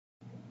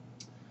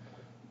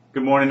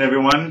Good morning,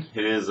 everyone.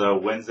 It is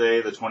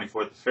Wednesday, the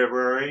 24th of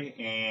February,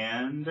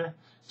 and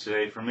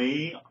today for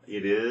me,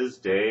 it is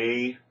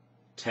day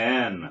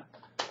 10.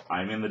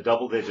 I'm in the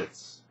double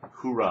digits.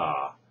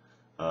 Hoorah!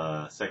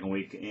 Second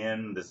week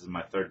in. This is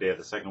my third day of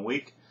the second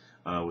week,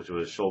 which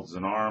was shoulders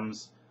and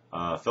arms.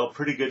 Felt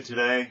pretty good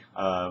today.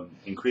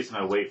 Increased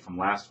my weight from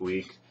last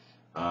week,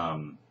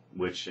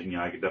 which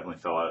I could definitely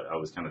feel I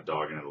was kind of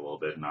dogging it a little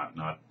bit,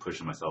 not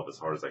pushing myself as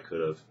hard as I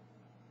could have.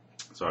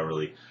 So I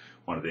really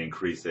wanted to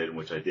increase it,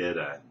 which I did.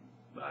 I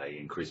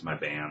increased my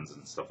bands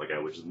and stuff like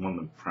that, which is one of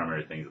the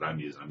primary things that I'm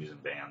using. I'm using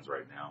bands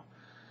right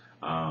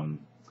now.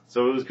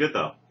 So it was good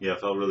though. Yeah,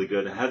 it felt really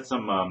good. I had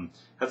some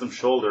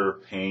shoulder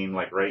pain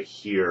like right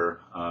here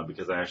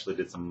because I actually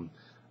did some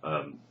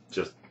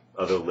just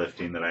other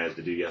lifting that I had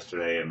to do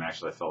yesterday, and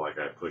actually I felt like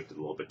I pushed it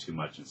a little bit too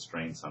much and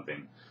strained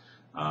something.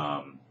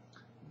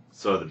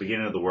 So at the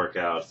beginning of the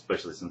workout,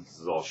 especially since this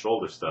is all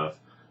shoulder stuff,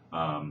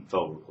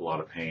 felt a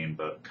lot of pain,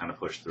 but kind of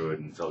pushed through it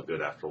and felt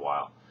good after a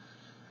while.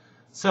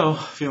 So,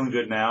 feeling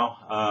good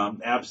now.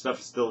 Ab stuff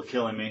is still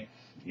killing me.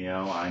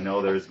 I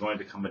know there's going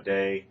to come a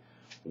day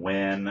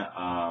when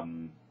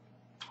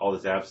all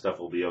this ab stuff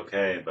will be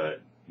okay,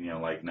 but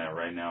like now,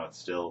 right now, it's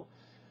still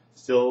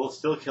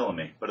killing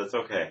me. But it's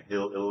okay.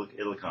 It'll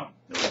come.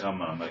 It'll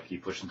come, and I'm gonna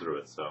keep pushing through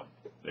it. So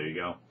there you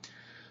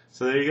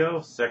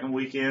go. Second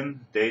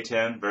weekend, day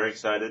 10. Very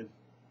excited.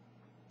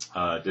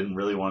 Didn't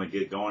really want to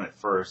get going at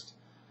first.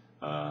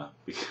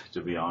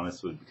 To be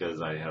honest,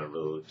 because I had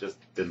just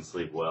didn't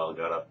sleep well.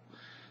 Got up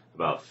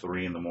about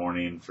 3 in the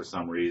morning for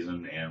some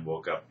reason and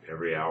woke up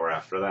every hour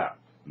after that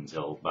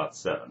until about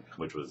 7,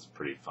 which was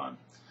pretty fun.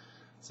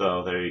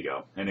 So there you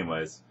go.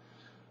 Anyways,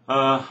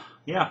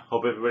 yeah,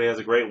 hope everybody has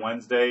a great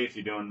Wednesday. If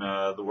you're doing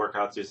the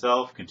workouts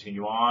yourself,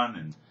 continue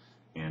on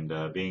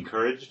and be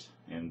encouraged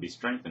and be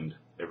strengthened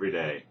every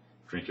day.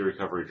 Drink your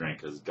recovery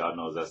drink, because God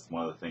knows that's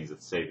one of the things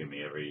that's saving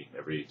me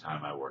every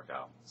time I work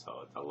out.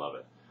 So I love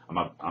it.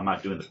 I'm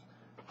not doing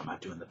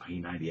the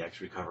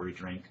P90X recovery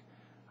drink.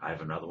 I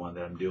have another one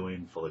that I'm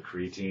doing full of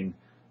creatine,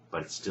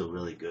 but it's still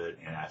really good,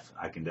 and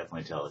I can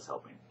definitely tell it's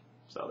helping.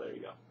 So there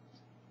you go.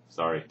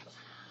 Sorry.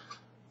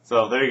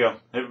 So there you go.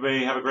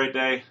 Everybody have a great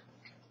day.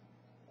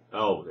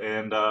 Oh,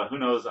 and who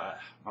knows?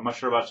 I'm not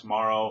sure about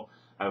tomorrow.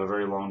 I have a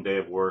very long day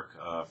of work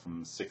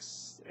from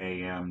 6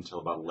 a.m. till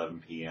about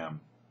 11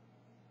 p.m.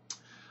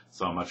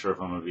 So I'm not sure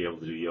if I'm going to be able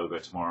to do yoga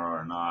tomorrow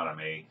or not.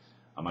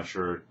 I'm not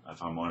sure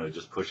if I'm going to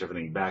just push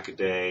everything back a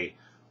day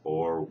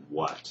or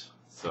what.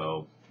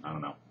 So, I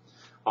don't know.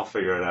 I'll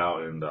figure it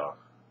out, and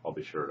I'll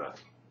be sure to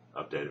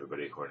update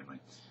everybody accordingly.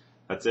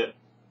 That's it.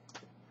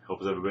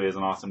 Hope everybody has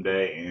an awesome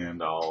day,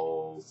 and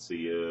I'll see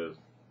you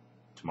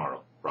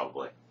tomorrow,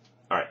 probably.